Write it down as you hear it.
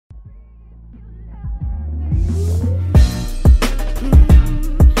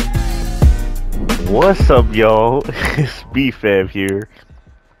What's up, y'all? It's BFAM here.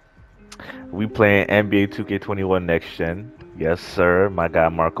 We playing NBA 2K21 Next Gen. Yes, sir. My guy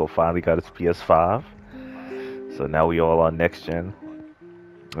Marco finally got his PS5. So now we all on Next Gen.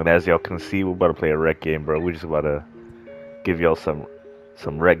 And as y'all can see, we're about to play a rec game, bro. We're just about to give y'all some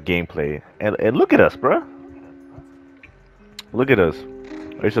rec gameplay. And look at us, bro. Look at us.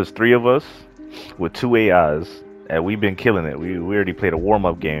 There's just 3 of us with 2 AIs, and we've been killing it. We already played a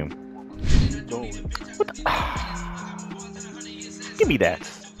warm-up game. What the? Give me that.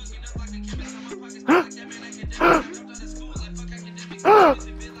 Oh!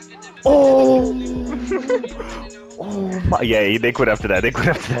 Oh my! Yeah, they quit after that. They quit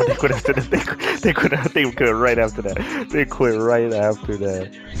after that. They quit after that. They quit right after that. They quit right after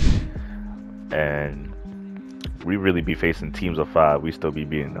that. And we really be facing teams of 5. We still be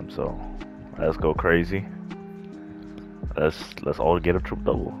beating them. So let's go crazy. Let's all get a triple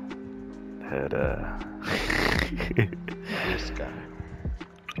double. And This guy.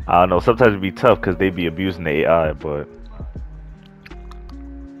 I don't know. Sometimes it'd be tough because they be abusing the AI, but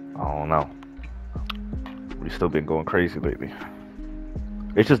I don't know. We still been going crazy lately.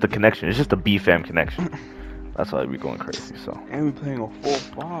 It's just the connection. It's just the BFAM connection. That's why we going crazy. So. And we playing a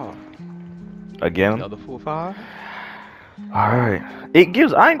 4-5. Again. Another 4-5. All right. It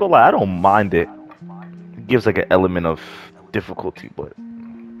gives. I ain't gonna lie. I don't mind it. It gives like an element of difficulty, but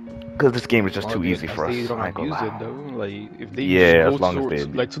because this game is just too easy for us. They don't I ain't gonna abuse lie. it though. Like if they Yeah, just as go long as to, they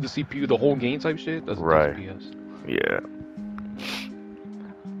like to the CPU the whole game type shit. That's right. BS. Yeah.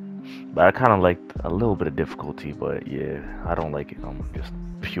 But I kind of like a little bit of difficulty, but yeah, I don't like it. I'm just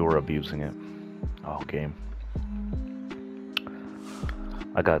pure abusing it. Oh, game.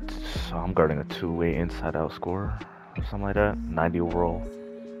 I'm guarding a 2-way inside-out scorer or something like that. 90 overall.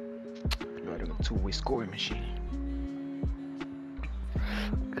 Guarding a 2-way scoring machine.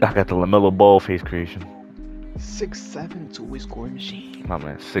 I got the LaMelo Ball face creation. 6'7" 2-way scoring machine. My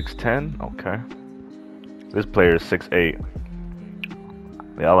man, 6'10". Okay. This player is 6'8".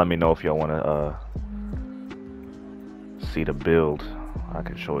 Y'all let me know if y'all want to see the build. I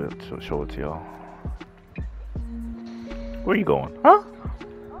can show it to y'all. Where you going? Huh?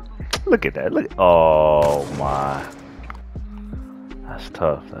 Look at that. Look. Oh my. That's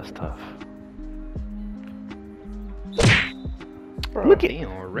tough. That's tough. Bro, look at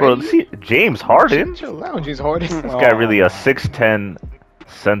bro. See James Harden. Chill out, James Harden. This guy really a 6'10"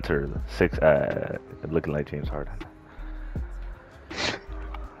 center. Looking like James Harden.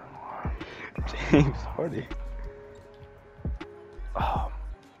 James Harden. Oh,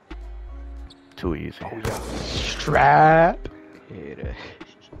 too easy. Oh yeah. Strap. Yeah.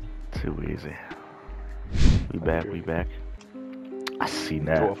 Too easy. We back. We back. I seen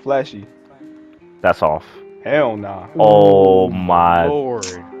that. Throw a flashy. That's off. Hell nah. Oh my Lord.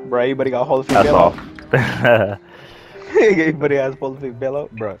 Bro, everybody got Hall of Fame That's bailout. off. Everybody has Hall of Fame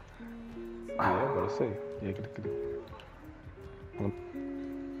bailout, bro. Yeah, I gotta say. Yeah, get it.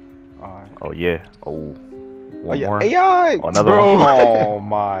 Alright. Oh yeah. Oh. One more. AI. Oh, another bro. one. Oh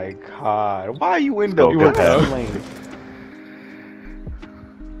my god. Why are you in the Good pass. lane?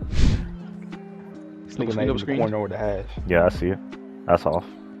 This nigga not even the corner with the hash. Yeah, I see it. That's off.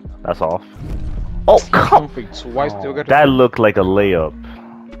 That's off. Oh come! That looked like a layup.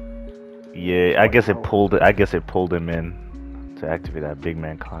 Yeah, I guess it pulled it. I guess it pulled him in to activate that big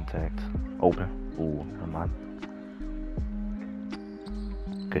man contact. Open. Ooh, never mind.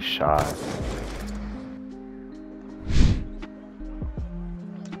 Good shot.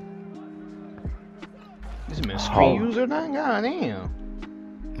 This man screen user, that goddamn.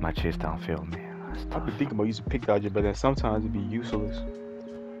 My chase down failed me. I've been thinking about using pick dodger, but then sometimes it'd be useless.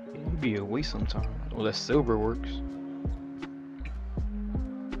 It'd be a waste sometimes. Well, that silver works.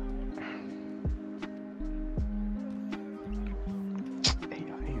 Hey,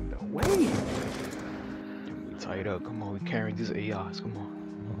 I ain't the way. We tied up. Come on, we carrying these AIs. Come on.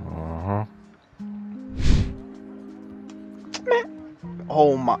 Man.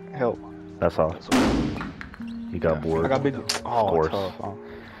 Oh my help. That's off. He got bored. I got big. Oh, of course. Tough, huh?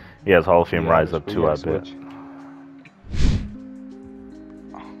 He has Hall of Fame rise up too, I bet.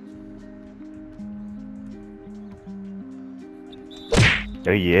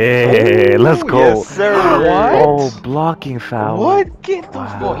 Oh yeah, let's go. Yes, sir. What? Oh, blocking foul. What? Get the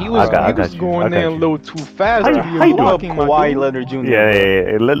fuck. He was going there a little too fast. How you doing? Kawhi Leonard Jr.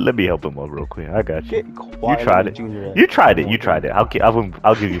 Yeah. Let me help him up real quick. I got you. You tried it. You tried it. You tried it. I'll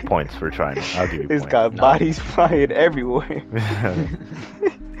give you points for trying it. I'll give you points. This guy bodies flying everywhere.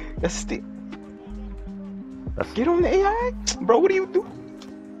 Get on the AI, bro. What do you do?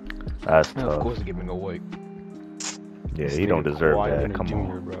 That's tough. Of course, giving away. Yeah, This he don't nigga deserve Kawhi that. Leonard Come Jr.,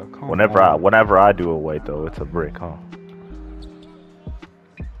 on. bro. Come Whenever I do a white though, it's a brick, huh?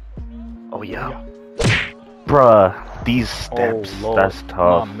 Oh yeah. Bruh, these steps, Oh, Lord. that's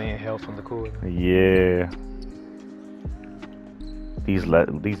tough. My man held from the corner. Yeah. These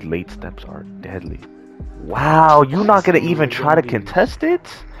late steps are deadly. Wow, you not gonna even try to contest it?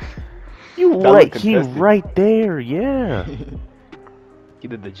 You right, he right there, yeah. He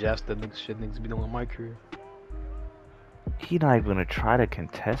did the jabs that niggas be doing in my career. He not even gonna try to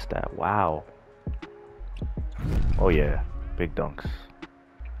contest that. Wow. Oh yeah, big dunks.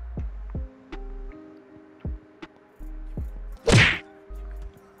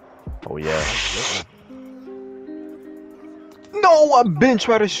 Oh yeah. No, I've been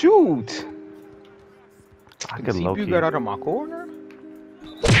trying to shoot. I could low You key. got out of my corner.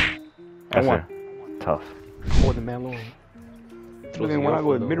 That's it. Tough. Hold the man long. But then when I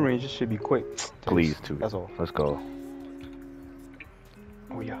go at mid range, it should be quick. Please, too. That's all. Let's go.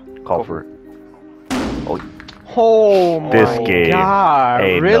 Oh yeah. Call for it. Oh my This game. God!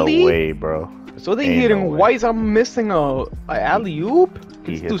 Ain't Really? no way, bro. So they Ain't hitting no way. whites. I'm missing a alley oop.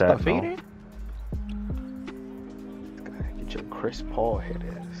 He This hit dude that, start no. fading. Get your Chris Paul head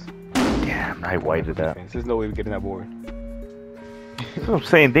ass. Damn, I whited that. There's no way we're getting that board. That's what I'm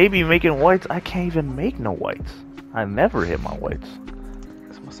saying. They be making whites. I can't even make no whites. I never hit my whites.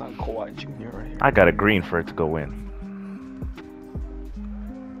 That's my son Kawhi Jr. right here. I got a green for it to go in.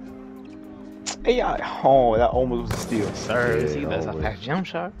 Hey, oh, that almost was a steal. Sir, Yeah, see, that's a always. fast jump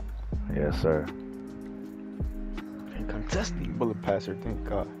shot. Yes, sir. And contesting. Bullet passer, thank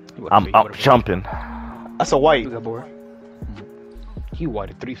God. I'm up jumping. That's a white. That board. He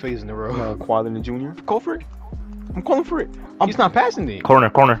whited 3 phases in a row. Kawhi Leonard Jr. Go for it. I'm calling for it. He's not passing it.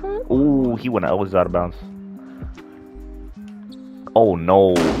 Corner. Ooh, he went out. Was out of bounds. Oh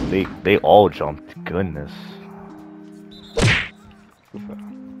no, they all jumped. Goodness.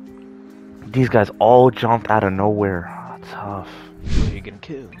 These guys all jumped out of nowhere. Tough. You're getting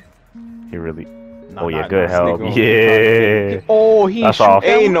killed. He really. Oh yeah, good help. Yeah. Oh, he That's off.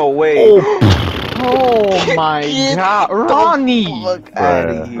 Ain't no way. Oh my God, Ronnie. Look at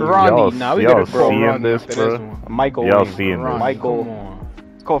it. Ronnie. Now we gotta y'all seeing Ronnie this, bro? Michael. Y'all seeing this? Michael.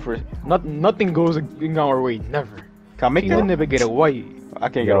 Go for it. Nothing goes in our way. Never. Can I make that? Never get a white. I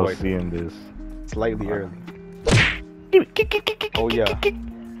can't get a Y'all white. seeing this? Slightly early. Oh yeah.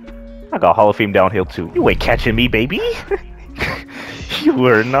 I got Hall of Fame downhill too. You ain't catching me, baby. You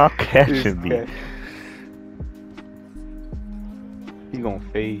were not catching me. He gonna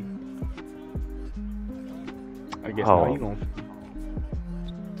fade. I guess now he gonna fade.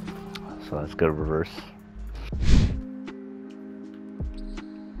 So that's good reverse.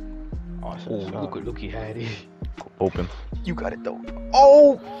 Oh, look, he had it. Open. You got it though.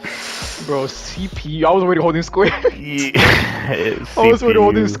 Oh, bro, CP. I was already holding square. Yeah. I was already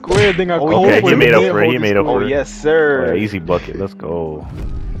holding square. Then I called okay, for he it. made up for it. He made up for it. Oh yes, sir. Oh, yeah, easy bucket. Let's go.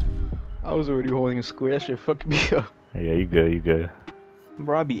 I was already holding square. That shit fucked me up. Yeah, you good. You good.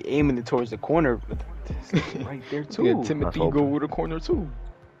 Bro, I be aiming it towards the corner, but this is right there too. Yeah, Timothy go over the corner too.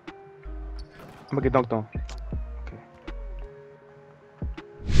 I'm gonna get dunked on.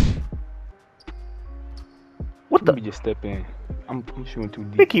 What the? Let me just step in. I'm shooting too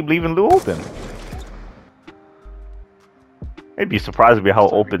deep. They keep leaving Lou open. They'd be surprised me how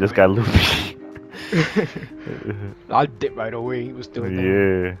open this guy Lou be. I dipped right away. He was still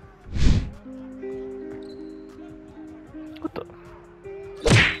there. Yeah. What the?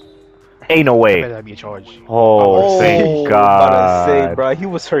 Ain't no way. Better be a charge. Oh, thank God. About to say, bro, he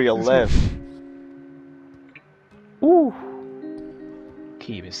was hurt your left. Ooh. Can't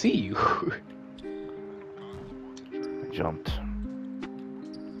even see you. Jumped.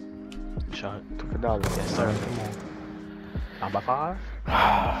 Shot. $2 Yes, sir. Come on. Down by 5?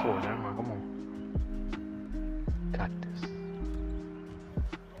 4. Never mind. Come on. Got this.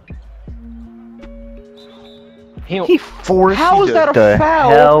 He forced How is that a the foul?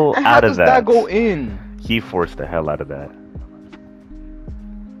 hell How out does of that. that go in? He forced the hell out of that.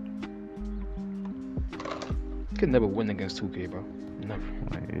 Could never win against 2K, bro. Never.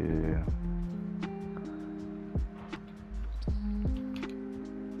 Yeah.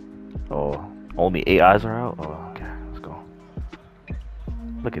 Oh, only 8 eyes are out? Oh, okay. Let's go.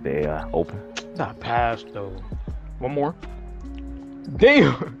 Look at the AI. Open. Not pass, though. One more.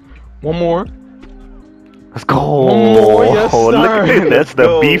 Damn. One more. Let's go. One more, yes, Look at sir. this. That's the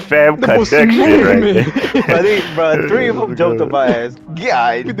BFAM connection right there. I think, bro, 3 of them jumped on my ass.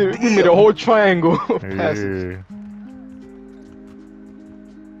 God, we made a whole triangle. Passes. Yeah.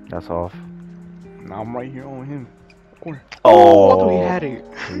 That's off. Now I'm right here on him. Corner. Oh, I thought he had it.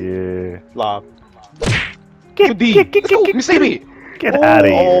 Yeah. Lob. Get, D. get, get, Let's go. get, Let me save it. get out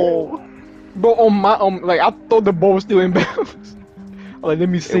of here. Bro, on my like I thought the ball was still in bounds. Like, let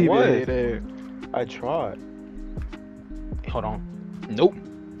me save was. it. I tried. Hold on. Nope.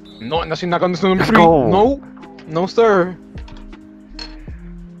 No, that's not gonna number Let's 3. go. No. No, sir.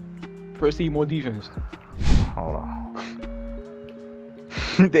 First team, more defense. Hold on.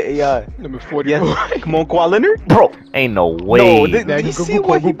 The AI. Number 40. Yes. Come on, Kawhi Leonard. Bro, ain't no way. No, Yeah, did you good see call,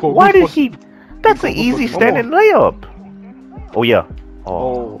 what he? good call. Why did he? That's an Go, easy go, go. standing layup. Oh yeah.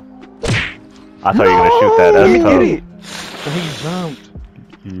 Oh, Oh, I thought you were gonna shoot that. let me That's get tough. it. He jumped.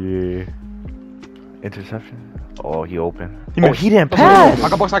 Yeah. Interception. Oh, he open. He Oh, missed. he didn't I pass.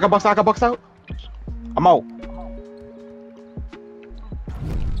 got boxed out. I got boxed out. I'm out.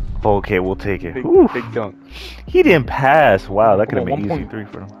 Okay, we'll take it. Big, Oof. big dunk. He didn't pass. Wow, that could have Come been on, easy 1 3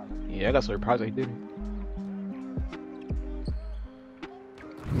 for him. Yeah, I got surprised he didn't.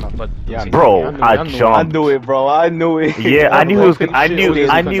 But Yeah, Bro, I I jumped. knew it, bro. I knew it. Yeah, I knew he was gonna. I Shit, knew. it was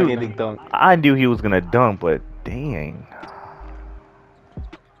I a knew. Gigantic dunk. I knew he was gonna dunk, but dang.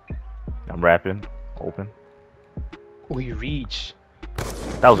 I'm rapping. Open. We reach.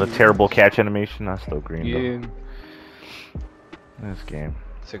 That was a terrible catch animation. I still green Yeah. though. This game.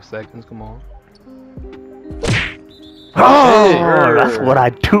 6 seconds. Come on. Oh, that's what I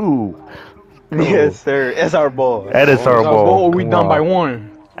do. Yes, sir. That's our ball. That is our ball. We Come down by on. 1.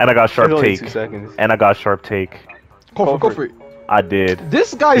 And I got It's sharp only take. 2 seconds. And I got sharp take. Go for it. I did.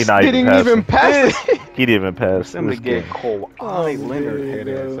 This guy He not even didn't even pass it. He didn't even pass Somebody this get game. Kawhi Leonard head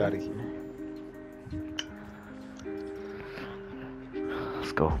ass out of here.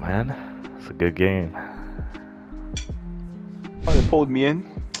 Let's go, man. It's a good game. Oh, they pulled me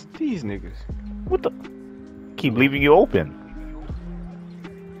in. These niggas. What the? Keep leaving you open.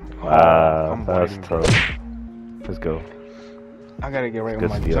 I'm That's biting. tough. Let's go. I gotta get right Good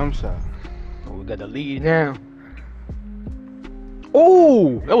with my steal. jump shot. Oh, we got the lead now.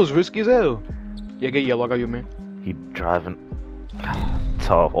 Oh, that was risky as hell. Yeah, get yellow. I got you, man. He driving.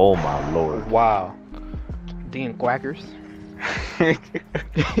 Tough. Oh my lord. Wow. Damn quackers.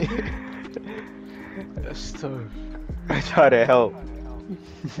 That's tough. I try to help.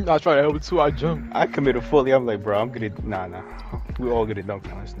 I tried to help it too. I jumped. I committed fully. I'm like, bro, I'm gonna. Nah. We all gonna dunk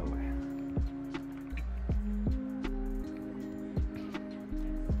on us. No way.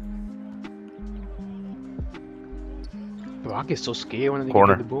 Bro, I get so scared when I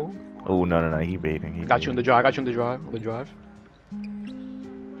Corner. get the ball. Oh no, he baiting. He Got you on the baiting. drive. I got you on the drive. On the drive.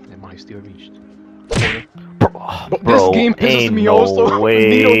 That might still reached. Bro, This game pisses ain't me no off so way,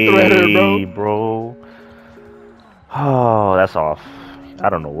 needle threader, bro. Oh, that's off. I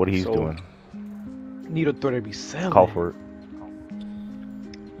don't know what he's So- doing. Needle threader be selling. Call for it.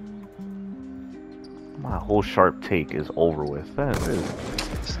 My whole sharp take is over with. That is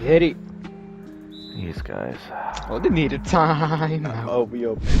Let's get it. these guys. Oh, they needed time. Oh, we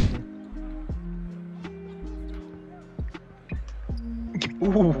open.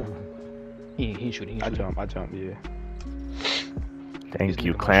 Ooh. He ain't shooting. He I ain't shooting. jump. Yeah. Thank He's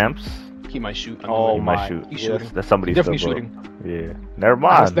you, making my clamps. He might shoot. I know Oh it. He my. might shoot. He's Yes. shooting. That's somebody Definitely still shooting. broke. Yeah. Never I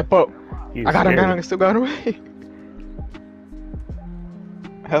gotta mind. step up. He's I got him scared. down. I still got away.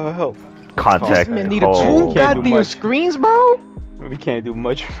 Help. Contact. This man needed Oh. two Can't do goddamn much. screens, bro. We can't do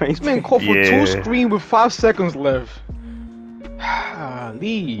much for This man called for Yeah. 2 screens with 5 seconds left.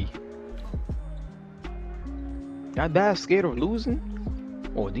 Lee. That dad's scared of losing?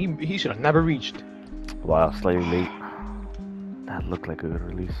 Oh, he should have never reached. Wow, slightly late. That looked like a good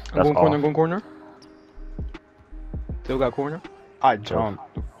release. I'm That's going corner, off. I'm going corner. Still got corner. I jumped.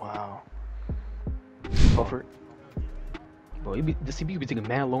 Wow. Buffer. Bro, the CB be taking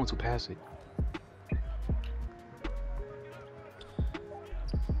mad long to pass it.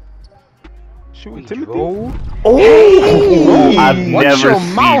 Shoot, Timothy. Bro. Oh! I've Watch never your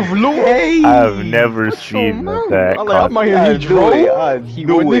seen. mouth, Lou. Hey. I've never Watch your seen mouth. that. I like, I'm out here, I he knew drove. it. I He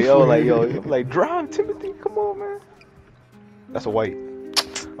knew went it. I was in like, for yo, it. like, drive, Timothy. Come on, man. That's a white.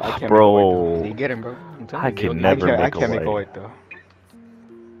 I can't Bro. They get him, bro. I'm telling I you, they can don't- never I make can't a make a white. white though.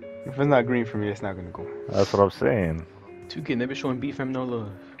 If it's not green for me, it's not gonna go. That's what I'm saying. 2K never showing BFAM no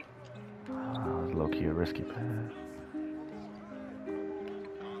love. Low key a risky pass.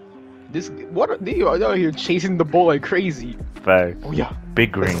 This what are they are out here chasing the ball like crazy. Facts. Oh yeah.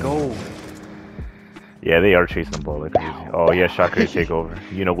 Big green. Let's go. Yeah, they are chasing the ball like crazy. Oh yeah, shot create take over.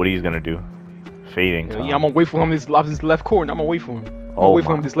 You know what he's gonna do? Fading. Yeah, Tom. I'm gonna wait for him this left corner. I'm gonna wait for him. I'm gonna Oh wait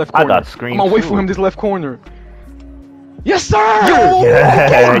for my- him this left I corner. got screen I'm gonna wait too. for him this left corner. Yes, sir.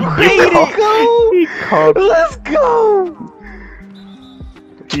 Yeah, He called it. Let's go.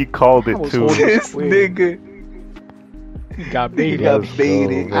 He called I it was too. holding- This Wait. nigga. He got He baited. got Let's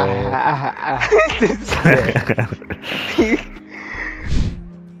baited. go,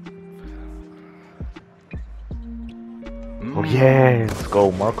 Oh yeah, let's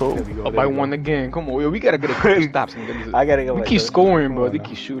go, Marco. There we go, Up there by we go. one again. Come on, yo, we gotta get a couple stops. And get this. I gotta go. We like keep this. scoring, Come bro. on They now.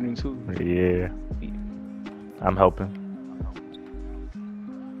 keep shooting too. Yeah, I'm helping.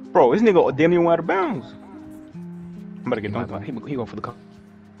 Bro, this nigga damn near went out of bounds. I'm about to get He dunked on. going for the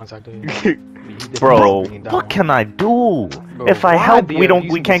contact there. Bro, what can I do? Bro, If I why help, they we are don't. We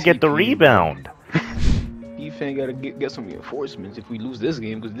using can't get the CP, bro? rebound. Defense gotta get some reinforcements if we lose this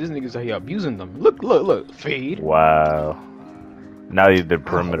game because this niggas out here abusing them. Look, fade. Wow. Now you did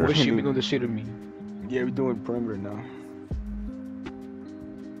perimeter. What shit we doing this shit to me? Yeah, we're doing perimeter now.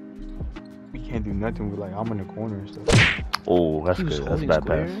 We can't do nothing with like I'm in the corner and stuff. Oh, that's He was good. That's holding bad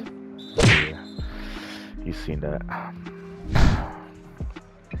square? pass. Yeah. You seen that?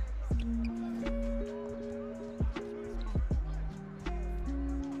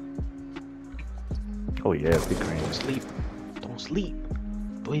 Oh yeah, big Don't cream. sleep. Don't sleep.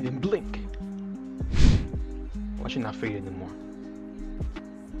 Don't even blink. Why should not fade anymore?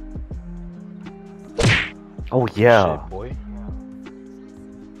 Oh yeah. Shit, boy.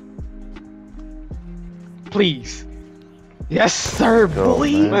 Please. Yes, sir, Go,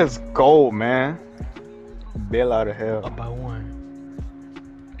 boy. man. Let's go, man. Bail out of hell. Up by one.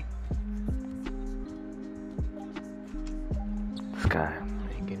 This guy.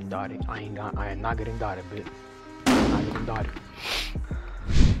 I ain't getting dotted. I am not getting dotted, bitch. I'm not getting dotted.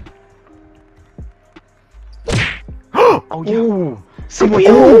 Oh yeah. Ooh. CPU.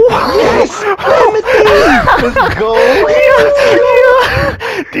 Yes! Let's go!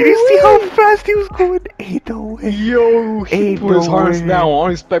 Did you see how fast he was going? Ain't no way. Yo, he Ain't put his no harness way. down. I don't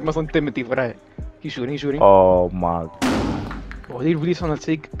respect my son Timothy for that. He's shooting. Oh my. Oh, they really trying to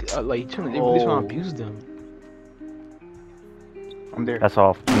take, they really trying to abuse them. I'm there. That's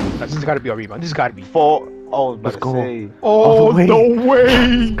off. This has got to be a rebound. This has got to be. Fall. Oh, Let's go. Say. Oh, the way. no way!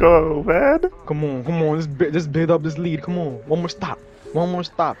 Let's go, man. Come on. Let's build up this lead. Come on. One more stop.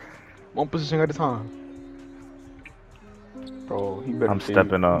 One position at a time. Bro, he better I'm be-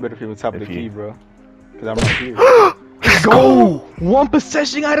 stepping up. He better be on top of the If key, he- bro. Cause I'm right here. Let's go. One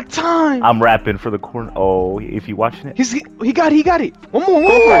possession at a time. I'm rapping for the corner. Oh, if you watching it. He got it. One more.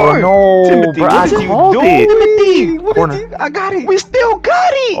 Oh no, Timothy, bro! what I is you called doing? it. Timothy, What Corner. is it? I got it. we still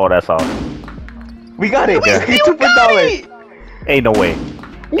got it. Oh, that's off. We got it. Yeah. He took $2. Ain't no way.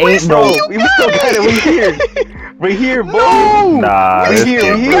 We Ain't still no. We still got it. We here. We're here, boy. No. Nah, We this here.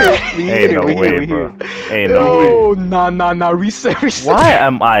 kid, We bro. here. We Ain't here. no We way, here. bro. Ain't no way. Oh, nah. Reset. Why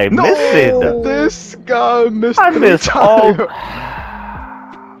am I missing? This guy missed. I three missed all. times.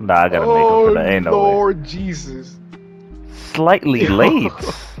 Nah, I gotta make up for that. Ain't no way. Lord Jesus. Slightly late.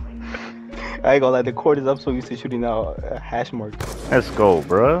 I ain't gonna lie. The court is up, so we still shooting out hash marks. Let's go,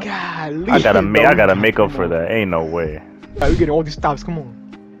 bro. Golly. I gotta make up Come for on. that. Ain't no way. Alright, we getting all these stops. Come on.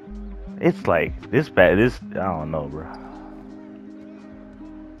 It's like this bad. This I don't know, bro.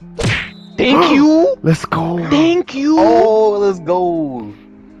 Thank you. Let's go. Thank you. Oh, let's go.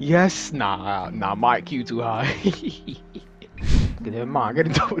 Yes. Nah. My IQ too high. Get that mind. Get a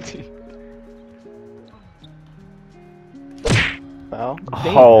double T. Foul.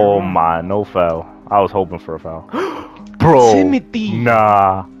 Oh my, no foul. I was hoping for a foul. Bro. Timothy.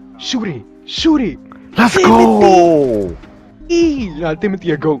 Nah. Shoot it. Let's Timothy. go. Nah,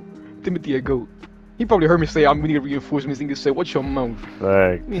 Timothy a goat. He probably heard me say I'm gonna need reinforcements. He just say, "What's your mouth?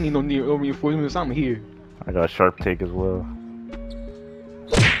 Like, We need no reinforcements. I'm here." I got a sharp take as well.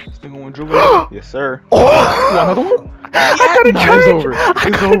 This nigga wanna dribble. Yes, sir. You want another one? It's over.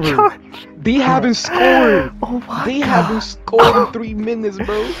 It's over. Charge. They haven't scored. Oh my They God. haven't scored in 3 minutes,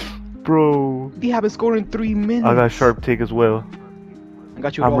 bro. Bro. They haven't scored in 3 minutes. I got a sharp take as well. I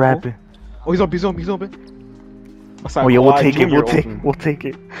got you. I'm Adolfo. rapping. Oh, he's open. Oh yeah, we'll take it. We'll take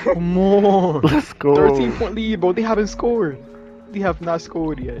it. Come on. Let's go. 13-point lead, bro. They haven't scored. They have not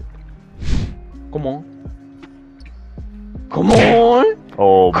scored yet. Come on.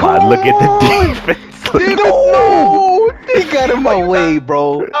 Oh my, Come look at on. the defense. Look No! He got in my way,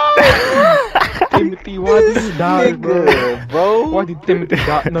 bro. Timothy, why did you die, bro? Nigga, bro. Why did Timothy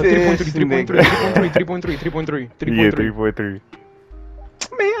die? No, This 3.3. Yeah, 3.3.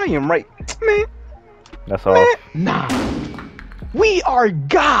 Man, I am right. Man. That's all. Nah. We are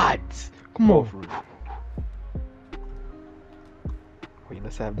gods. Come on. Wait,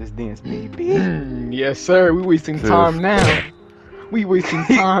 let's have this dance, baby. Yes, sir. We wasting time now.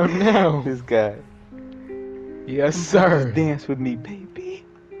 This guy. Yes, sir. Dance with me, baby.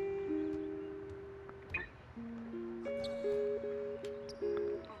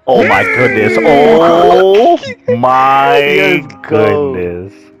 Oh my goodness. Oh my Let's go.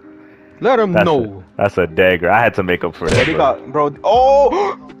 goodness. Let him That's know. that's a dagger. I had to make up for Bro, that, they bro. got, bro.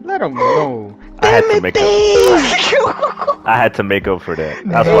 Oh, Let him know. I had to make up. Timothy! I had to make up for that.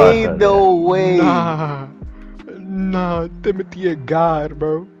 That's why I Ain't said no way. Nah, Timothy a god,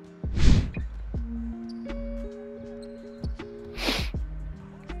 bro.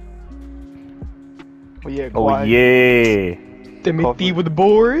 Oh yeah, Oh quad. yeah. Timothy Cover. with the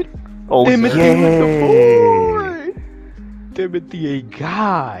board. Oh Timothy yeah. with the board. Timothy a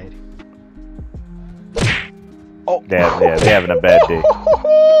god. Oh. They having a bad day.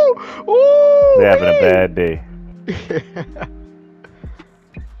 They're having a bad day.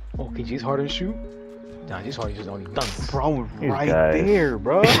 Oh, KG's hard to shoot. Nah, he's hard to just only dunks. Bro, I was These right guys. there,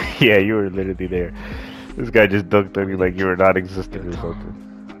 bro. Yeah, you were literally there. This guy just dunked on you like you were non-existent or something.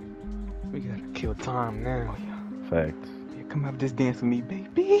 We gotta kill time now. Facts. Yeah, come have this dance with me,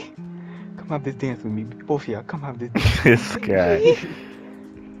 baby. Come have this dance with me, both of y'all. Come have this dance. This guy.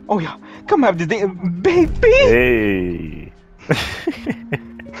 Oh yeah, come have this dance, baby. Hey.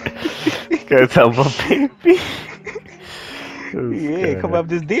 Gotta tell my baby. Yeah, come have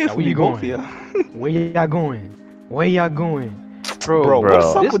this dance Now, with where me, you both of going? y'all. Where y'all going? Where y'all going? Bro, what's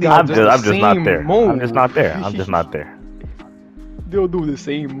up this with guy I'm these? just the I'm just not same there. move. I'm just not there. I'm just not there. They'll do the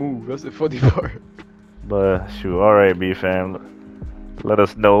same move. That's the funny part. But shoot, alright BFAM. Let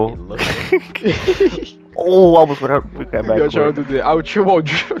us know. Look. Oh, I almost went up. We got You're back. trying to do the outro.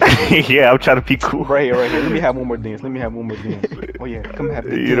 Yeah, I'm trying to be cool. Right here. Let me have one more dance. Oh yeah, come have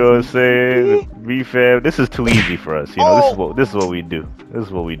this dance. You know what I'm with me, saying? BFAM, this is too easy for us. You know, this is what we do. This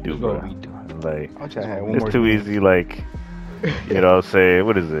is what we do, This is bro. what we do. Like, I'm trying to have one it's more too dance. easy. Like, you know what I'm saying?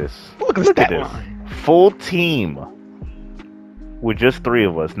 What is this? Look at the Look at stat this. line. Full team with just 3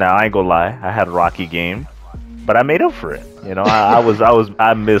 of us. Now I ain't gonna lie, I had a rocky game, but I made up for it. You know,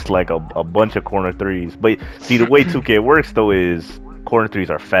 I missed like a bunch of corner threes. But see, the way 2K works though is corner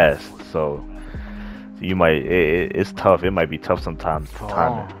threes are fast, so you might it's tough. It might be tough sometimes to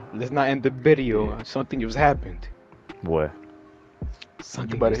time it. Let's not end the video. Something just happened. What? You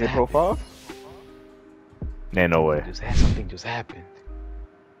Something better just hit happened. profile. Ain't no way. Something just happened.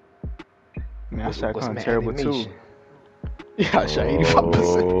 Man, I shot What's kind my of terrible too. animation? Yeah, I shot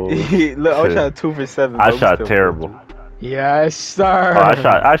 85%. Oh, Look, I shot 2 for 7. I but we shot still terrible. good, Yes, sir. Oh,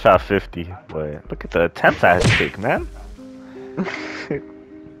 I shot 50. But look at the attempts I had to take, man.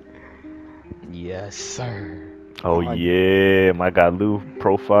 Yes, sir. Oh my- yeah, my guy Lou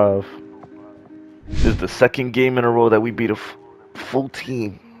Pro 5. This is the second game in a row that we beat a full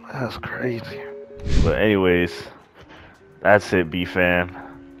team. That's crazy. But anyways, that's it, BFAM.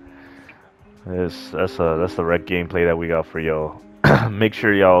 That's the rec gameplay that we got for y'all. Make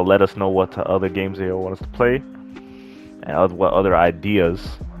sure y'all let us know what other games y'all want us to play, and what other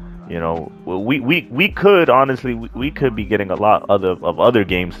ideas. You know, we could honestly we could be getting a lot of other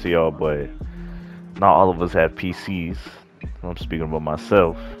games to y'all, but not all of us have PCs. I'm speaking about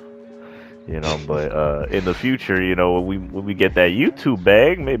myself. You know, but in the future, you know, when we get that YouTube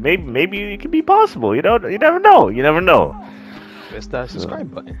bag, maybe it could be possible. You know, you never know. You never know. Press that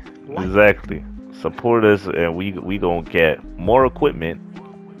subscribe button. Like. Exactly. Support us, and we gonna get more equipment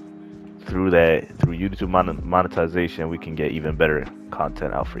through YouTube monetization. We can get even better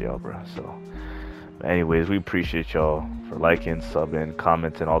content out for y'all, bro. So, anyways, we appreciate y'all for liking, subbing,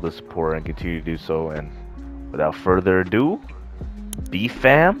 commenting, all the support, and continue to do so. And without further ado,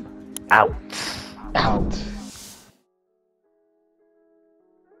 BFAM out. Out.